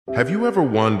Have you ever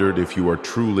wondered if you are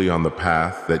truly on the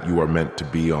path that you are meant to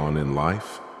be on in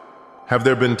life? Have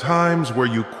there been times where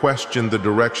you questioned the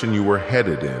direction you were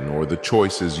headed in or the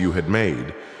choices you had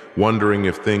made, wondering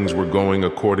if things were going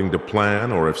according to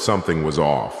plan or if something was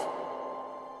off?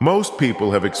 Most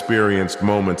people have experienced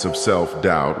moments of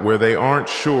self-doubt where they aren't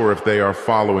sure if they are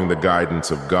following the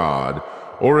guidance of God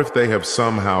or if they have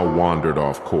somehow wandered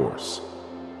off course.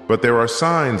 But there are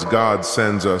signs God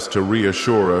sends us to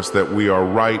reassure us that we are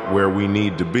right where we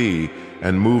need to be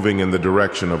and moving in the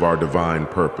direction of our divine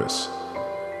purpose.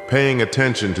 Paying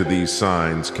attention to these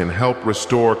signs can help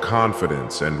restore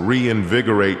confidence and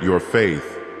reinvigorate your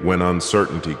faith when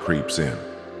uncertainty creeps in.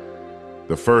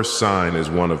 The first sign is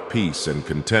one of peace and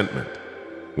contentment.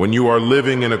 When you are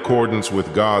living in accordance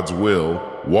with God's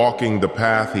will, walking the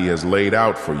path He has laid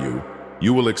out for you,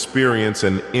 you will experience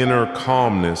an inner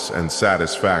calmness and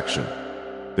satisfaction.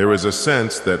 There is a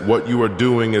sense that what you are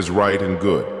doing is right and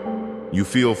good. You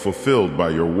feel fulfilled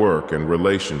by your work and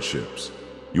relationships.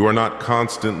 You are not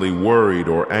constantly worried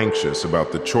or anxious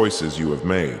about the choices you have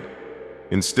made.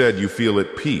 Instead, you feel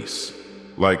at peace,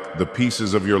 like the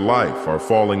pieces of your life are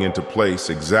falling into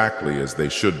place exactly as they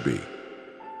should be.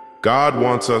 God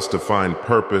wants us to find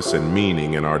purpose and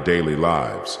meaning in our daily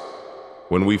lives.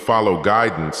 When we follow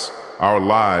guidance, our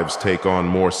lives take on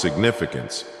more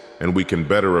significance, and we can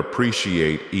better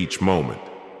appreciate each moment.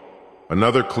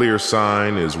 Another clear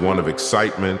sign is one of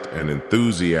excitement and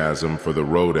enthusiasm for the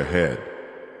road ahead.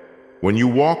 When you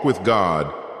walk with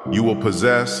God, you will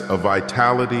possess a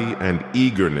vitality and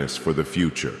eagerness for the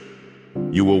future.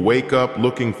 You will wake up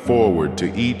looking forward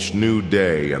to each new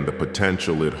day and the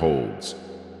potential it holds.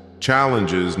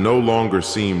 Challenges no longer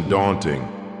seem daunting,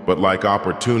 but like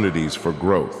opportunities for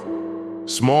growth.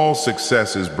 Small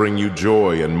successes bring you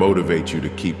joy and motivate you to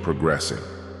keep progressing.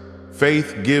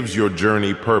 Faith gives your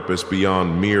journey purpose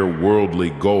beyond mere worldly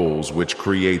goals, which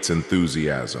creates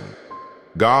enthusiasm.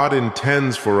 God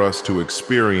intends for us to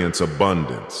experience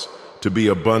abundance, to be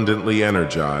abundantly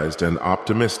energized and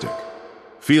optimistic.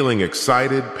 Feeling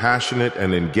excited, passionate,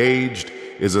 and engaged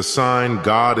is a sign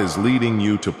God is leading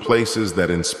you to places that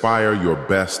inspire your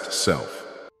best self.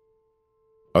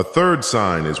 A third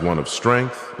sign is one of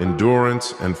strength,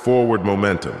 endurance, and forward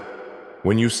momentum.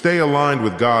 When you stay aligned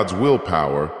with God's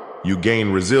willpower, you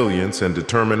gain resilience and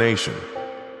determination.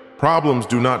 Problems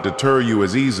do not deter you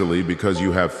as easily because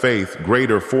you have faith.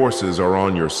 Greater forces are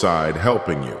on your side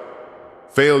helping you.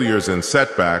 Failures and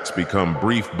setbacks become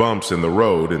brief bumps in the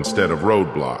road instead of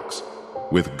roadblocks.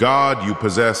 With God, you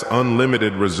possess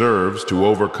unlimited reserves to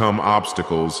overcome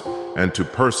obstacles and to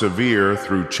persevere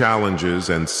through challenges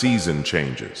and season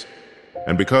changes.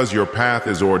 And because your path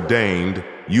is ordained,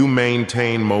 you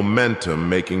maintain momentum,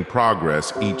 making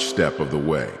progress each step of the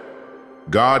way.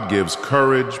 God gives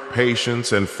courage,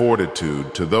 patience, and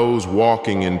fortitude to those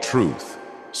walking in truth,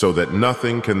 so that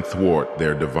nothing can thwart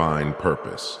their divine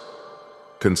purpose.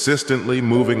 Consistently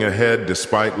moving ahead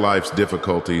despite life's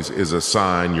difficulties is a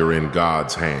sign you're in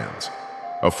God's hands.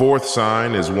 A fourth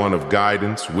sign is one of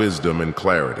guidance, wisdom, and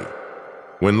clarity.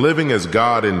 When living as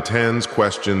God intends,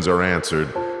 questions are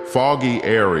answered, foggy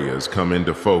areas come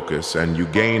into focus, and you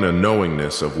gain a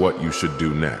knowingness of what you should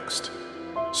do next.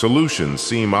 Solutions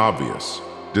seem obvious,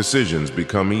 decisions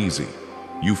become easy.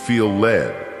 You feel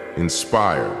led,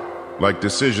 inspired, like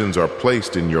decisions are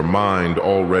placed in your mind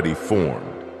already formed.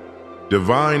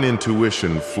 Divine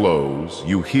intuition flows,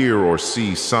 you hear or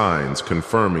see signs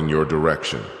confirming your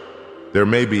direction. There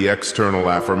may be external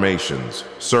affirmations,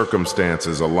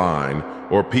 circumstances align,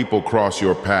 or people cross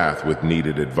your path with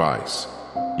needed advice.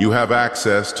 You have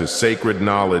access to sacred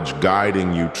knowledge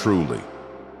guiding you truly.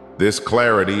 This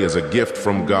clarity is a gift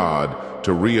from God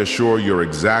to reassure you're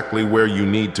exactly where you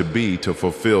need to be to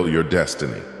fulfill your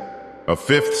destiny. A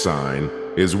fifth sign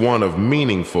is one of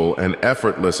meaningful and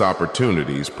effortless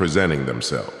opportunities presenting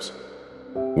themselves.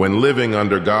 When living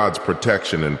under God's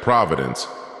protection and providence,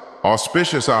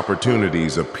 auspicious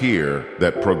opportunities appear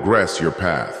that progress your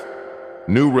path.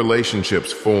 New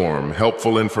relationships form,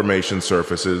 helpful information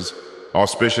surfaces,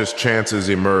 auspicious chances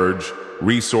emerge,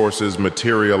 resources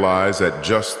materialize at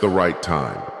just the right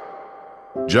time.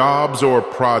 Jobs or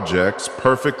projects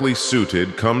perfectly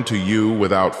suited come to you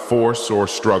without force or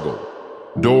struggle.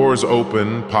 Doors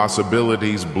open,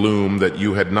 possibilities bloom that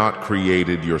you had not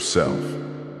created yourself.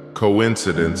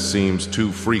 Coincidence seems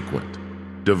too frequent.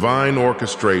 Divine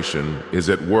orchestration is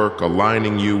at work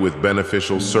aligning you with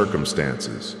beneficial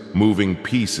circumstances, moving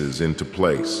pieces into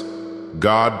place.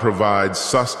 God provides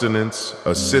sustenance,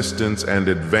 assistance, and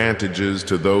advantages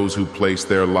to those who place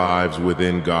their lives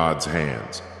within God's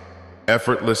hands.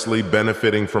 Effortlessly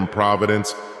benefiting from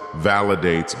providence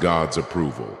validates God's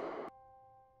approval.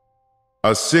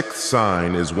 A sixth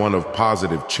sign is one of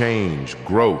positive change,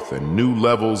 growth, and new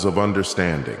levels of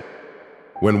understanding.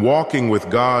 When walking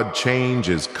with God, change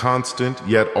is constant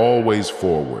yet always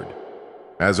forward.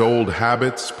 As old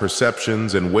habits,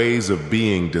 perceptions, and ways of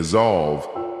being dissolve,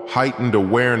 heightened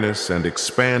awareness and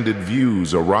expanded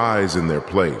views arise in their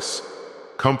place.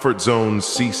 Comfort zones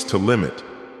cease to limit.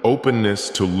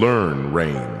 Openness to learn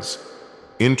reigns.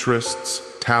 Interests,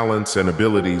 talents, and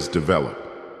abilities develop.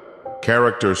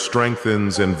 Character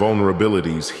strengthens and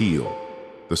vulnerabilities heal.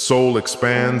 The soul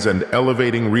expands and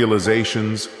elevating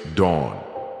realizations dawn.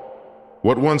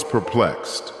 What once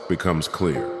perplexed becomes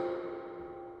clear.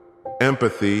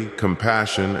 Empathy,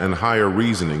 compassion, and higher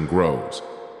reasoning grows.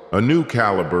 A new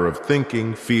caliber of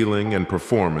thinking, feeling, and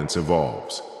performance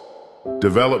evolves.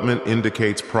 Development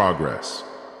indicates progress.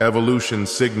 Evolution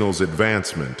signals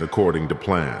advancement according to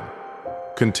plan.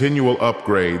 Continual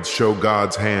upgrades show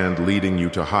God's hand leading you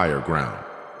to higher ground.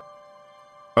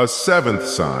 A seventh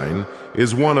sign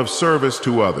is one of service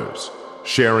to others,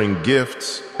 sharing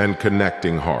gifts and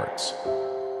connecting hearts.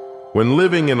 When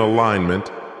living in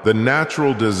alignment, the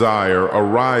natural desire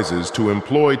arises to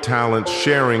employ talents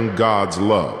sharing God's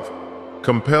love,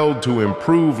 compelled to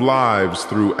improve lives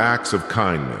through acts of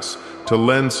kindness, to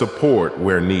lend support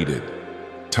where needed.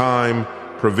 Time,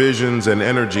 provisions, and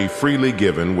energy freely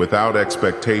given without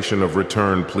expectation of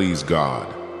return please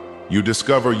God. You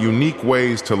discover unique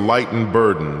ways to lighten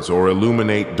burdens or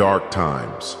illuminate dark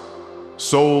times.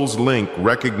 Souls link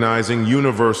recognizing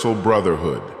universal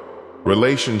brotherhood.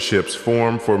 Relationships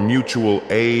form for mutual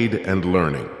aid and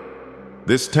learning.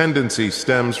 This tendency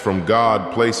stems from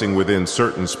God placing within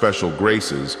certain special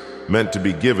graces meant to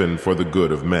be given for the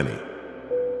good of many.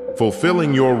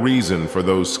 Fulfilling your reason for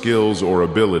those skills or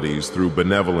abilities through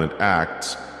benevolent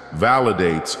acts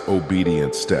validates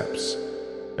obedient steps.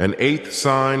 An eighth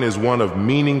sign is one of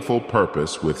meaningful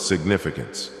purpose with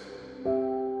significance.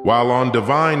 While on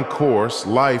divine course,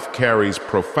 life carries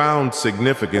profound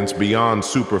significance beyond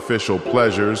superficial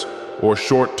pleasures or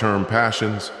short-term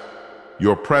passions.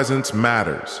 Your presence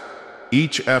matters.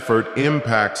 Each effort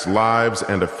impacts lives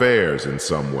and affairs in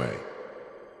some way.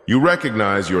 You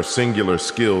recognize your singular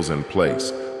skills and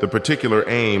place, the particular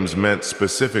aims meant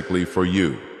specifically for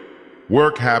you.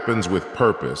 Work happens with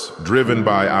purpose, driven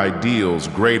by ideals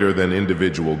greater than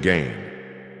individual gain.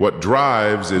 What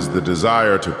drives is the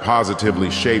desire to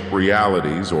positively shape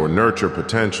realities or nurture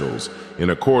potentials in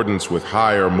accordance with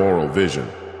higher moral vision.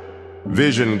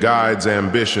 Vision guides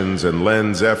ambitions and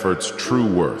lends efforts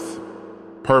true worth.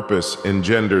 Purpose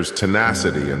engenders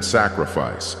tenacity and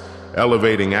sacrifice,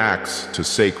 elevating acts to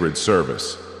sacred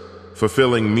service.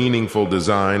 Fulfilling meaningful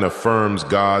design affirms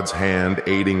God's hand,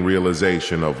 aiding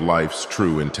realization of life's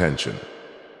true intention.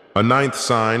 A ninth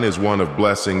sign is one of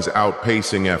blessings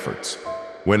outpacing efforts.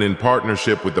 When in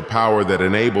partnership with the power that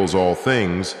enables all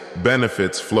things,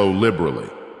 benefits flow liberally.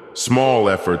 Small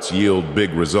efforts yield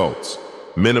big results.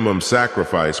 Minimum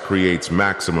sacrifice creates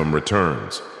maximum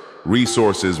returns.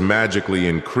 Resources magically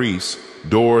increase,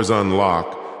 doors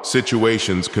unlock,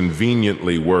 situations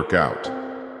conveniently work out.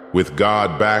 With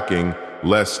God backing,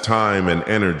 less time and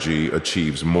energy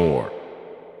achieves more.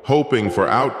 Hoping for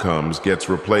outcomes gets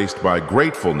replaced by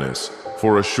gratefulness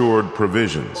for assured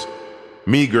provisions.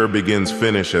 Meager begins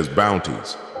finish as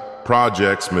bounties.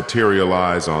 Projects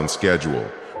materialize on schedule.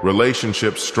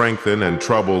 Relationships strengthen and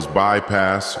troubles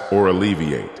bypass or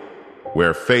alleviate.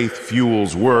 Where faith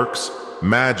fuels works,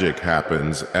 magic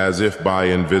happens as if by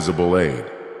invisible aid.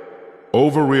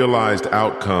 Overrealized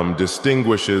outcome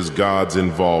distinguishes God's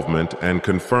involvement and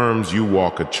confirms you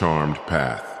walk a charmed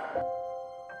path.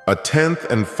 A tenth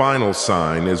and final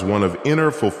sign is one of inner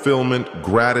fulfillment,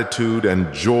 gratitude,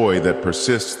 and joy that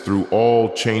persists through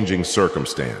all changing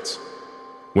circumstance.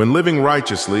 When living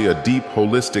righteously, a deep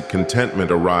holistic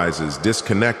contentment arises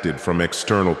disconnected from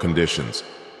external conditions.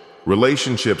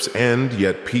 Relationships end,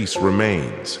 yet peace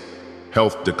remains.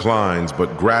 Health declines,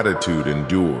 but gratitude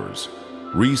endures.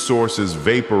 Resources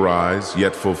vaporize,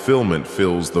 yet fulfillment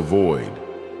fills the void.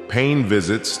 Pain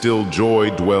visits, still joy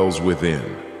dwells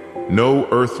within. No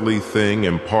earthly thing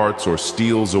imparts or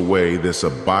steals away this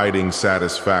abiding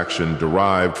satisfaction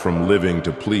derived from living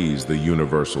to please the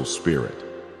universal spirit.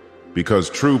 Because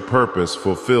true purpose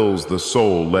fulfills the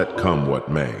soul, let come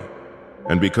what may.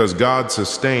 And because God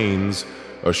sustains,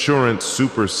 assurance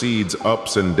supersedes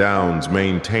ups and downs,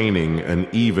 maintaining an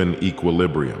even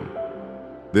equilibrium.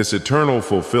 This eternal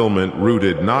fulfillment,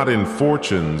 rooted not in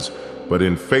fortunes, but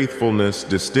in faithfulness,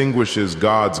 distinguishes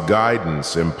God's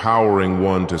guidance, empowering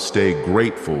one to stay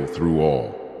grateful through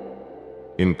all.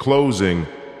 In closing,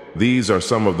 these are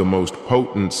some of the most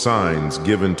potent signs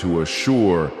given to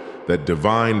assure that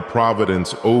divine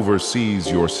providence oversees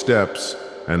your steps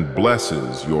and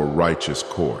blesses your righteous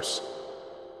course.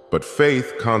 But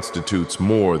faith constitutes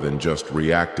more than just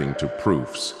reacting to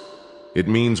proofs. It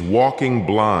means walking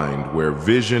blind where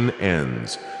vision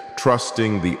ends,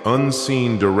 trusting the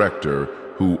unseen director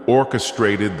who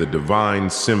orchestrated the divine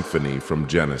symphony from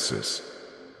Genesis.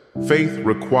 Faith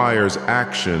requires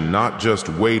action, not just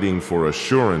waiting for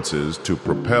assurances to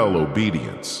propel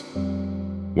obedience.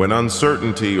 When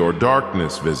uncertainty or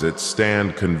darkness visits,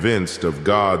 stand convinced of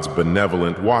God's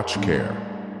benevolent watch care.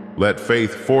 Let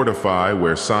faith fortify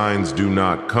where signs do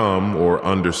not come or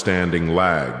understanding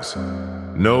lags.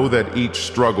 Know that each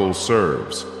struggle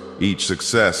serves, each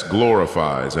success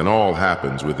glorifies, and all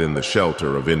happens within the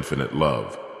shelter of infinite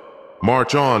love.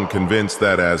 March on, convinced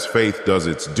that as faith does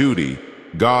its duty,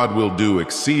 God will do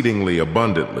exceedingly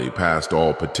abundantly past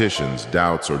all petitions,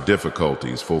 doubts, or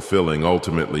difficulties, fulfilling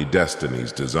ultimately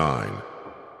destiny's design.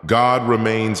 God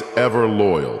remains ever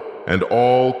loyal, and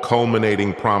all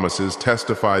culminating promises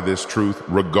testify this truth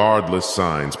regardless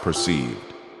signs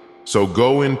perceived. So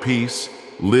go in peace,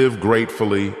 live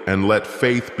gratefully, and let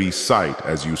faith be sight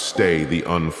as you stay the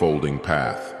unfolding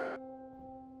path.